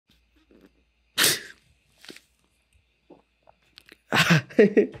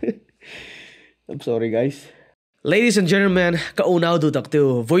I'm sorry, guys. Ladies and gentlemen, kaunaw du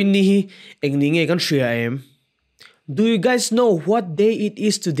taktiu voinihi engninge kan shriaem. Do you guys know what day it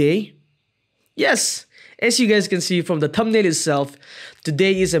is today? Yes, as you guys can see from the thumbnail itself,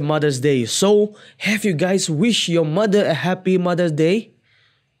 today is a Mother's Day. So, have you guys wished your mother a happy Mother's Day?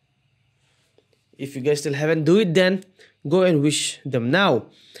 If you guys still haven't do it, then go and wish them now.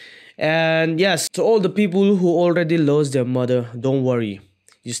 And yes, to all the people who already lost their mother, don't worry.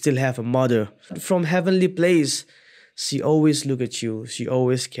 You still have a mother from heavenly place. She always look at you. She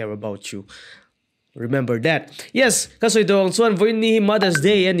always care about you. Remember that. Yes, kasoy dong suan voin ni Mother's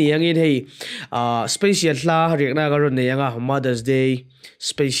Day ani angin hey special la riak na karon ne anga Mother's Day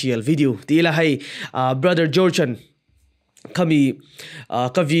special video. Tila hey brother Georgian kami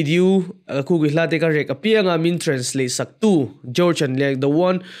ka video ku gihlate ka rek apia nga min translate saktu Georgian, like the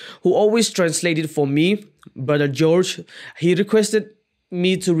one who always translated for me, brother George. He requested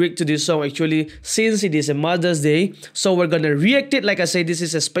me to react to this song actually since it is a Mother's Day, so we're gonna react it. Like I said, this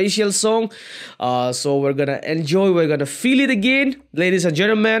is a special song, so we're gonna enjoy, we're gonna feel it again. Ladies and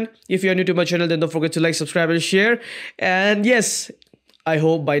gentlemen, if you're new to my channel, then don't forget to like, subscribe and share. And yes, I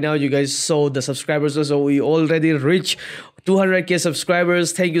hope by now you guys saw the subscribers. So we already reached 200k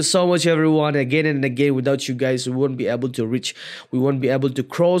subscribers. Thank you so much everyone. Again and again, without you guys we won't be able to reach, we won't be able to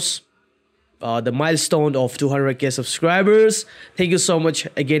cross the milestone of 200k subscribers. Thank you so much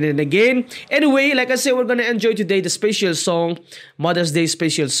again and again. Anyway, like I said, we're gonna enjoy today the special song, Mother's Day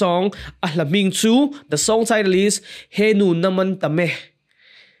special song, Ahlaming 2. The song title is HENU Naman TAM'E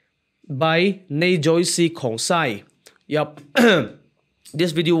by NeiJoicy Khongsai. Yup.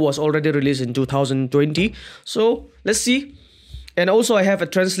 This video was already released in 2020. So let's see. And also I have a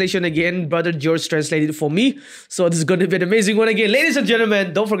translation again. Brother George translated for me. So this is going to be an amazing one again. Ladies and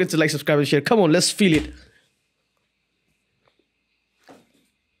gentlemen, don't forget to like, subscribe and share. Come on, let's feel it.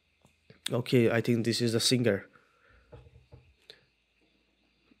 Okay, I think this is the singer.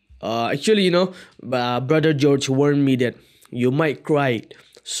 Actually, you know, Brother George warned me that you might cry.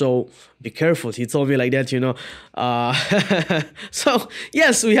 So be careful. He told me like that, you know. So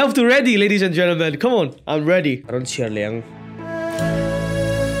yes, we have to ready, ladies and gentlemen. Come on, I'm ready. I don't share liang.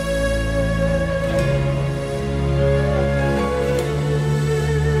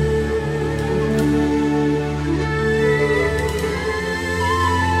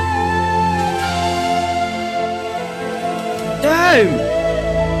 Damn!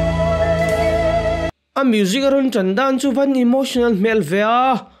 A music around Chandan to an emotional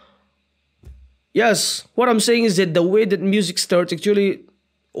melvea. Yes, what I'm saying is that the way that music starts actually,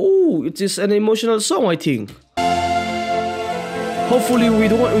 oh, it is an emotional song, I think. Hopefully we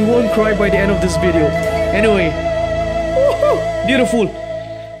won't cry by the end of this video. Anyway, beautiful.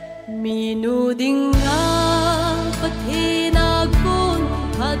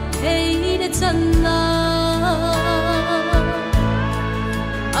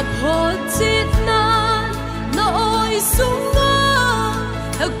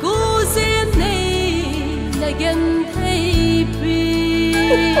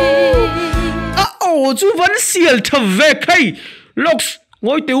 Oh, chú vẫn siêu thật về khay. Looks,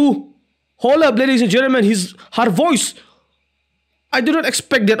 ngồi tiêu. Hold up, ladies and gentlemen, her voice. I did not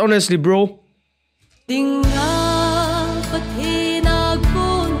expect that, honestly, bro.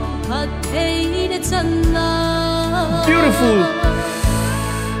 Beautiful.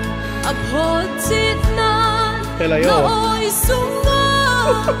 Hela yo.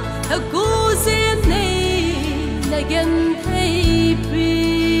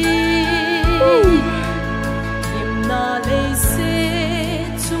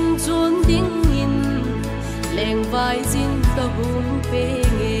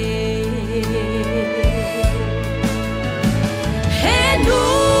 HENU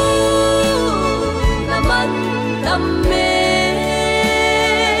naman TAM'E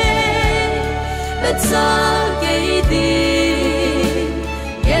bất gia gây đi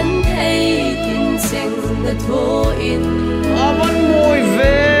yên thấy tình tình đã thô in vẫn mùi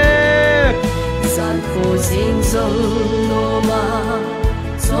về gian khổ xin dòng nô mà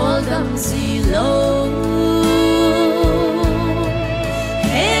cho đắm gì lâu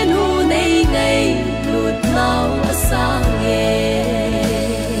HENU này ngày lụt nào sang nghe.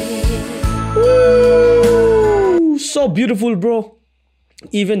 So beautiful, bro.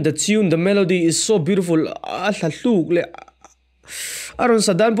 Even the tune, the melody is so beautiful. Aron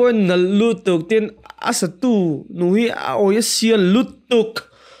sa dan po na lutok tin asa tu nuhi o siya lutok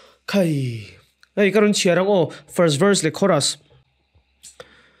kay karon siya rang first verse le chorus.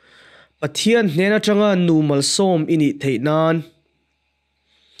 Pathian nena changa numal som ini theinan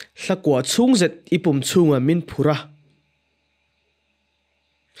hlakwa chungzet ipum chunga min phura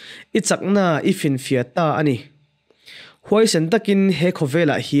ichakna ifin fiata ani huai sen takin he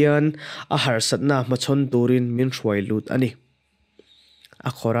khovela hian a har satna machon turin min hruai lut ani a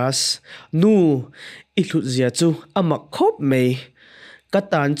chorus nu i hlut zia chu amak khop mei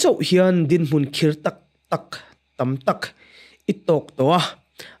katan chau hian din mun khir tak tak tam tak i tok towa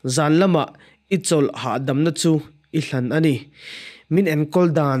zan lama i chol ha dam na chu i hlan ani min enkol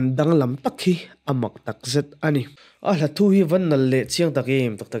dan dang lam tak hi amak tak zet ani a la thu hi van nal le chiang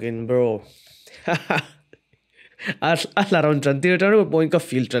takim tak takin bro a round trantir point ka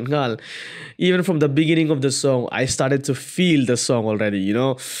feel tran ngal even from the beginning of the song I started to feel the song already, you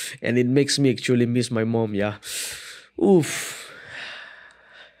know, and it makes me actually miss my mom. Yeah, oof.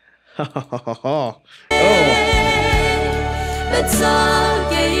 Oh.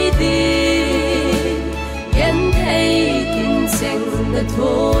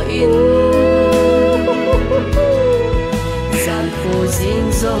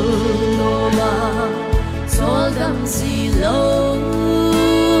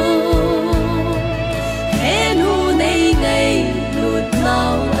 HENU lut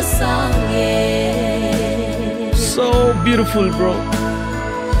nau asange. So beautiful, bro.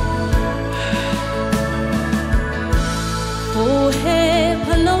 Oh he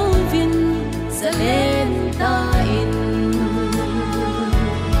palovin salenta in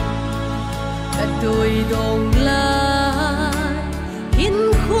katui dong la in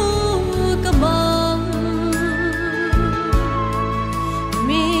khu kamang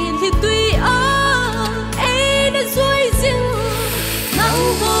mi li tui a e na zoi zing nang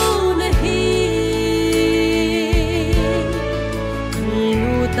ho na hi mi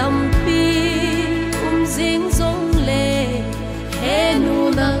nu tam pi zing zong le HENU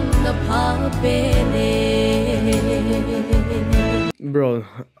nang na pa pe ne. Bro,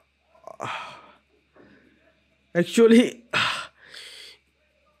 actually,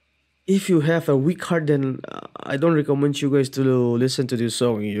 if you have a weak heart, then I don't recommend you guys to listen to this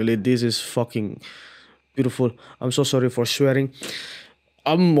song. Usually, this is fucking beautiful. I'm so sorry for swearing.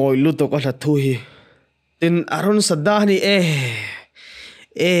 Moi luto ka la thuhi. Tin aron sadani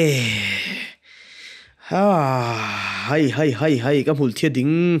Hi, kamul thia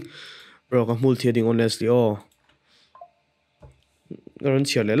ding. Bro, kamul thia ding honestly. Oh. Garon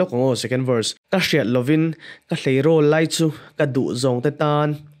chia le lo ko second verse. Ka hriat lovin, ka hleiro lai chu, ka du zong te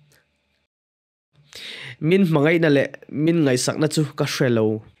tan. Min mangai na le, min ngai sak na chu ka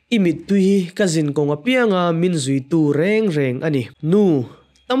hrelo. Imit tui ka zin ko nga pianga min zui tu reng ani. Nu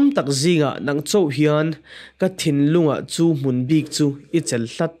tam tak zinga nang chau hian ka thin lunga chu mun bik chu I chel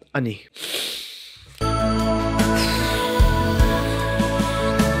hlat ani.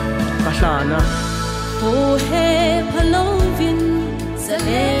 Kahlana. Oh he palovin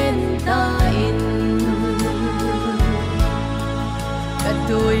salenta in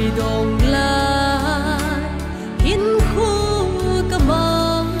katui dong la in khu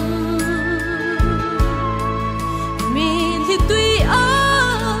kamang mi li tui a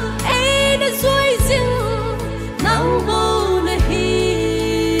e na zoi zing nang ho na hi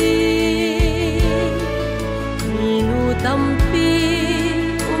mi nu tam pi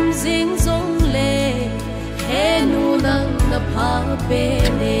zing zong le HENU nang na pa pe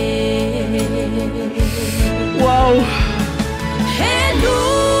ne. Wow. HENU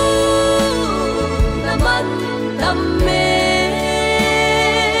naman TAM'E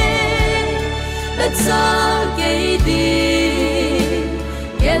đất xa cây đi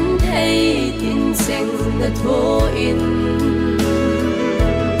yên thấy tin sinh đất vô in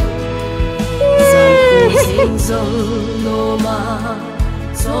gian khổ sinh dòng nô ma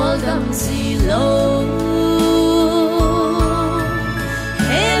sol dam si lo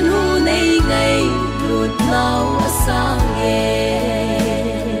HENU ngày lut nau asange.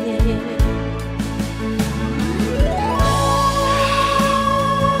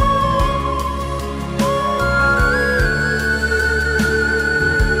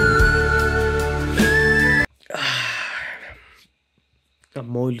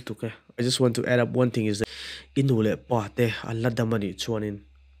 I just want to add up one thing is that inule pate alladamani chuanin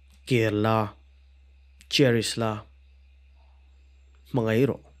Kerala cherish la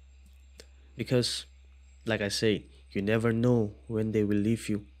mangairo, because like I say, you never know when they will leave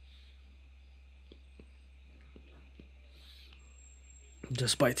you.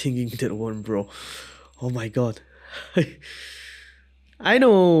 Just by thinking that one, bro. Oh my god. I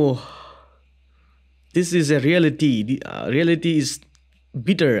know this is a reality. Reality is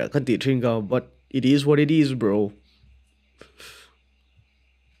bitter, but it is what it is, bro.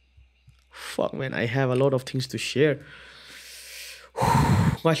 Fuck, man, I have a lot of things to share.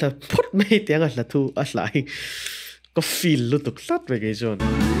 Ngay là phút mấy tiếng là thu lại có feel luôn tục lát về cái chuyện.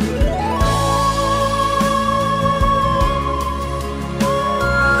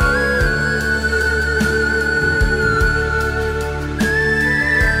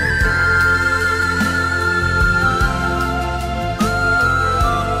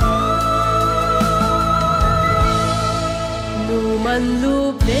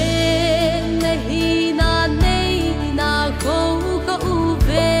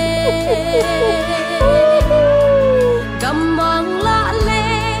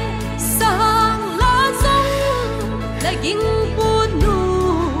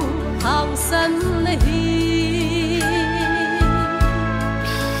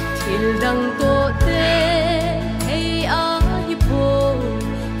 thil dang to te hey a hi po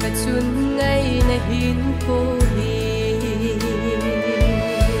ka chun ngai na hin ko hi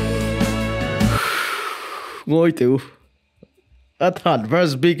ngồi tiểu a third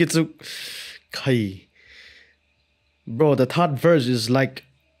verse big it's kai bro the third verse is like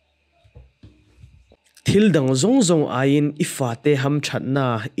thil dang zong zong ain ifate ham thatna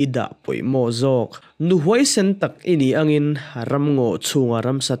ida poimo zok nu huai sen tak ini angin ram ngo chunga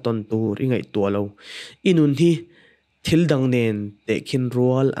ram saton tur ingai tualo inun hi thil dang nen te khin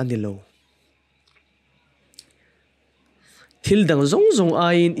rual anilo thil dang zong zong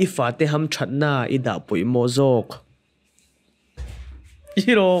ain ifate ham thatna ida poimo zok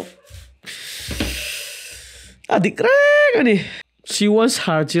you know adikrang ani she wants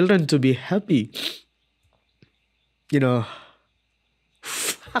her children to be happy. You know,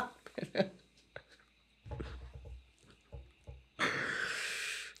 fuck.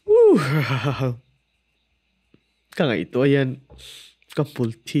 Ka ngai to yan ka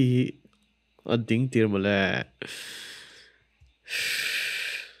pulthi ading tir mala.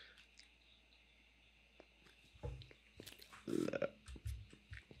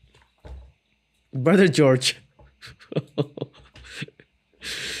 Brother George.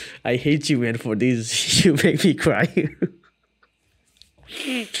 I hate you, man, for this. You make me cry.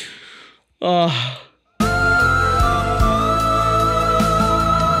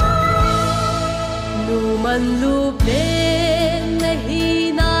 Nu man lup lên na hi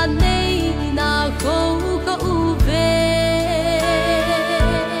na nei na ko ka u ve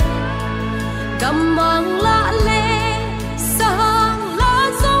kam mang la le sang la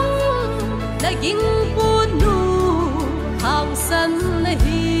zong na ging pu nu hang san na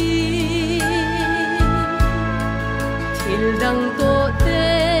hi dang to te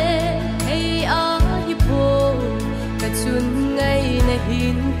hey a hi po ka chun ngai na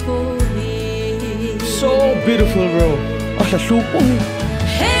hin ko hi So beautiful, bro. Asa supong.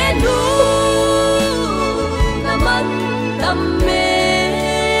 HENU naman TAM'E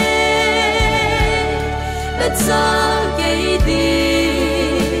na cha kay di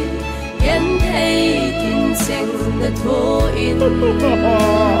yan hay tin seng na to in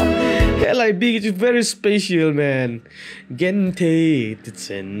Hell, I big it's very special, man. Gente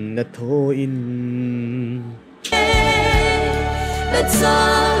titsen na to in. Let's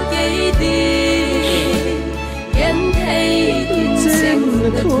all get in. Gente titsen na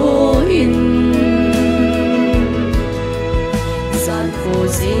to in. San po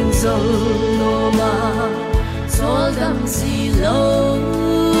sing song no ma, sol dam si lo.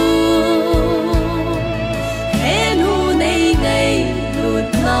 HENU nei nei lut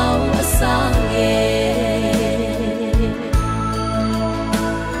nau sang e.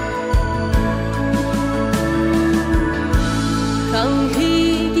 Kang hi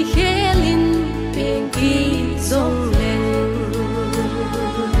ki helin peng ki zong len.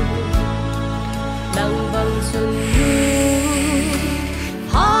 Nang bang sun nu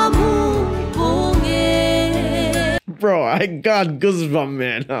ha mu bong e. Bro, I got goosebumps,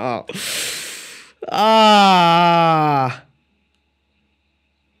 man. Ah.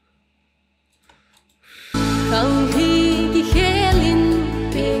 Kang hi ki helin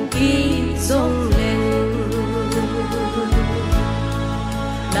peng ki zong len.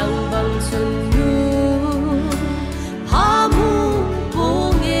 Nang bang sun nu ha mu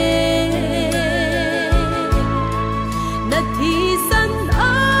bong e. Na thi san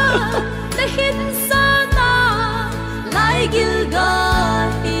a na hin sa na lai gil ga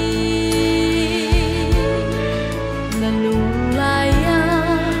hi. Na lung lai ya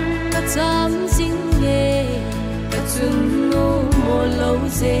ka cham sing ye ka chun no mo lo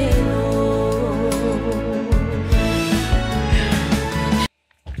zero.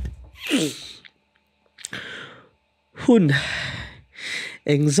 Hun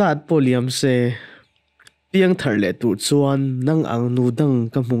engzat poliam se piang tharle tu chuan nang ang nu dang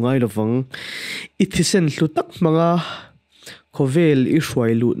ka mungai lovang ithisen hlutak manga khovel I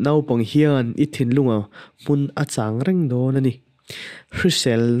hruai lu nau pang hian I thin lunga mun achang reng don ani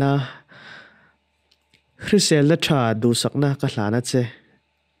hrisel na tha du sakna ka hlana che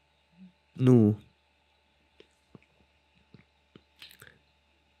nu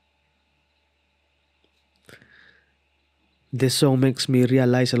this song makes me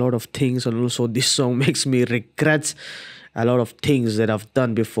realize a lot of things, and also this song makes me regret a lot of things that I've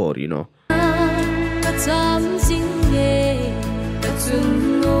done before, you know.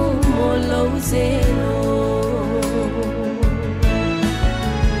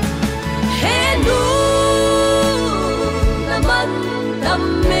 HENU naman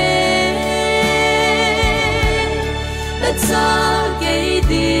TAM'E na cha kay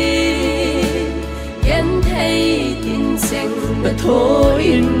di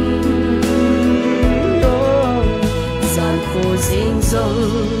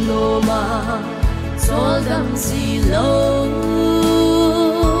gì lâu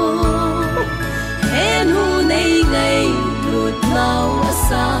HENU này ngày lụt lao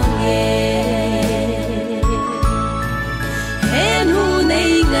sang nghe HENU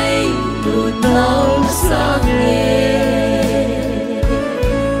này ngày lụt lao sang nghe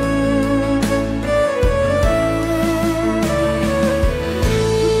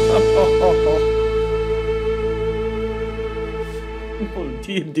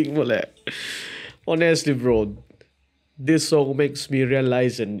Honestly, bro, this song makes me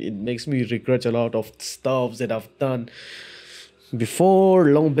realize and it makes me regret a lot of stuff that I've done before,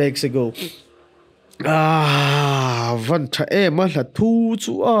 long back ago. Văn cha em á là thu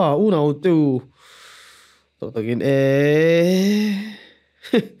chú u nào tu. Tao tao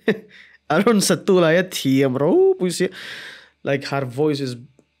I don't satu lah ya thiam bro. Puisi, like her voice is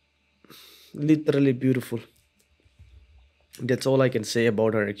literally beautiful. That's all I can say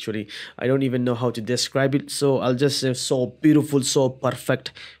about her actually. I don't even know how to describe it, so I'll just say so beautiful, so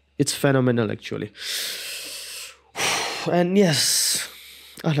perfect. It's phenomenal actually. And yes,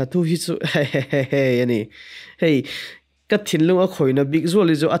 ala tu hi chu hey ani hey kathin lunga khoina big zol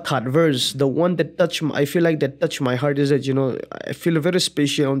is a third verse, the one that touched I feel like that touched my heart is that, you know, I feel very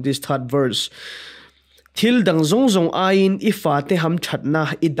special on this third verse. Thil dang zong zong ain ifa te ham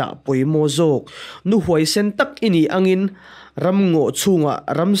thatna ida poimo zok nu huai sen tak ini angin ram ngo chunga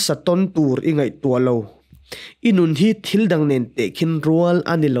ram saton tur ingai tualo inun hi thil dang nen te khin rual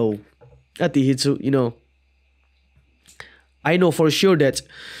anilo ati hi chu, you know, I know for sure that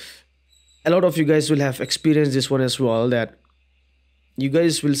a lot of you guys will have experienced this one as well, that you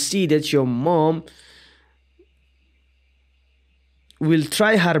guys will see that your mom will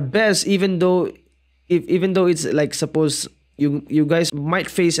try her best even though it's like, suppose you guys might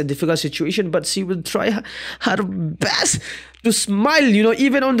face a difficult situation, but she will try her best to smile, you know,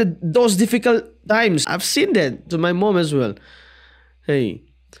 even on those difficult times. I've seen that to my mom as well. Hey,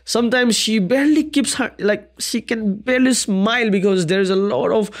 sometimes she barely keeps her, like, she can barely smile because there's a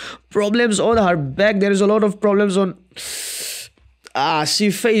lot of problems on her back. There is a lot of problems on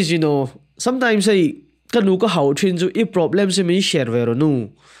she face, you know. Sometimes hey kanu ka hau thin chu I problems me share vero nu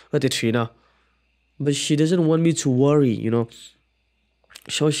ati thina, but she doesn't want me to worry, you know,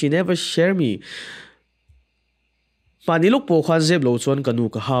 so she never share me. Pani lok po khan zeb lo chuan kanu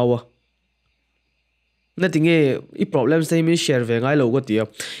ka hawa nothing I problems they me share ve ngai lo go tia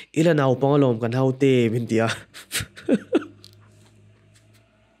ila naw pang lom kan hau te min tia.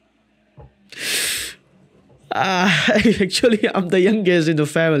 Actually I'm the youngest in the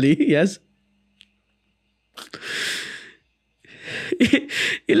family, yes.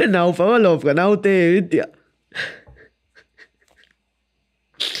 Ila naw pang lom kan hau te min tia.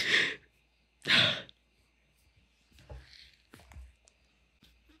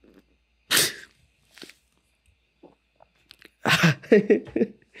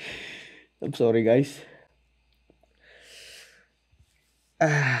 I'm sorry, guys.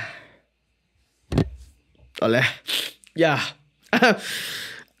 Yeah,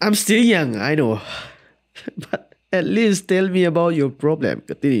 I'm still young, I know, but at least tell me about your problem.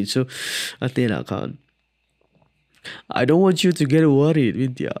 I don't want you to get worried,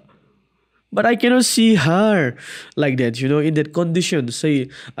 Vidya. But I cannot see her like that, you know, in that condition. Say,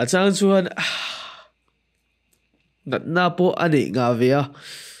 at Sansuan. Na po ani nga vea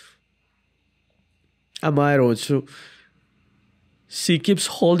amai so she keeps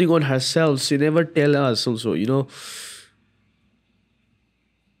holding on herself. She never tell us also, you know.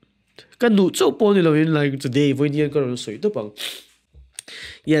 Kanu so po nilo in like today when you go so ito pang.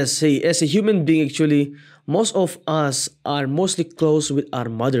 Yes, hey, as a human being actually most of us are mostly close with our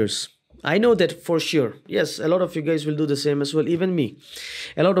mothers. I know that for sure. Yes, a lot of you guys will do the same as well, even me.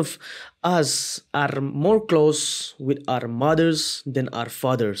 A lot of us are more close with our mothers than our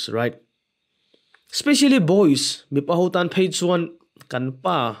fathers, right? Especially boys. Mi pahutan page 1 kan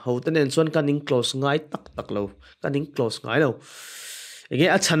pa hutan en suan kaning close ngai tak lo. Kaning close ngai lo. Again,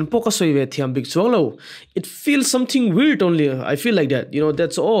 at chan po kasoy ve thiam big chuang lo. It feels something weird only. I feel like that. You know,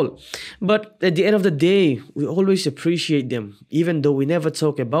 that's all. But at the end of the day, we always appreciate them. Even though we never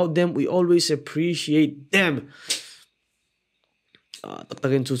talk about them, we always appreciate them.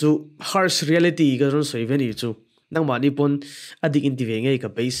 Taktakin chu harsh reality karon so even chu. Nang mani pon adik intive ngai ka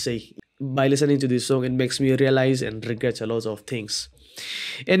base say. By listening to this song, it makes me realize and regret a lot of things.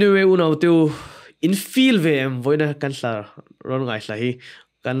 Anyway, unaw to in feel VM voina kanla ron ngai lahi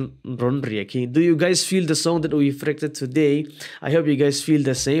kan ron riaki. Do you guys feel the song that we reflected today? I hope you guys feel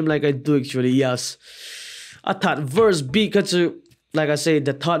the same like I do actually. Yes, a third verse because like I said,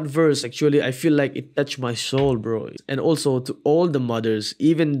 the third verse actually I feel like it touched my soul, bro. And also to all the mothers,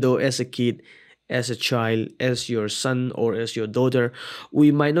 even though as a kid as a child, as your son or as your daughter,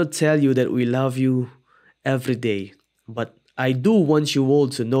 we might not tell you that we love you every day, but I do want you all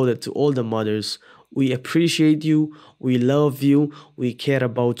to know that to all the mothers, we appreciate you, we love you, we care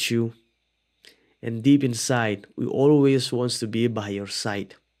about you, and deep inside, we always wants to be by your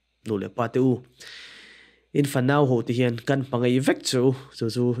side. No le pateu. In for now, ho tihian kan pangai vek chu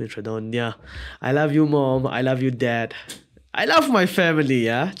in Tradon, yeah. I love you, mom. I love you, dad. I love my family,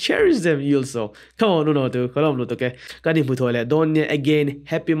 yeah. Cherish them, you also. Come on, no, come on, okay. Kanin putole. Don again.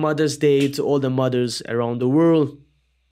 Happy Mother's Day to all the mothers around the world.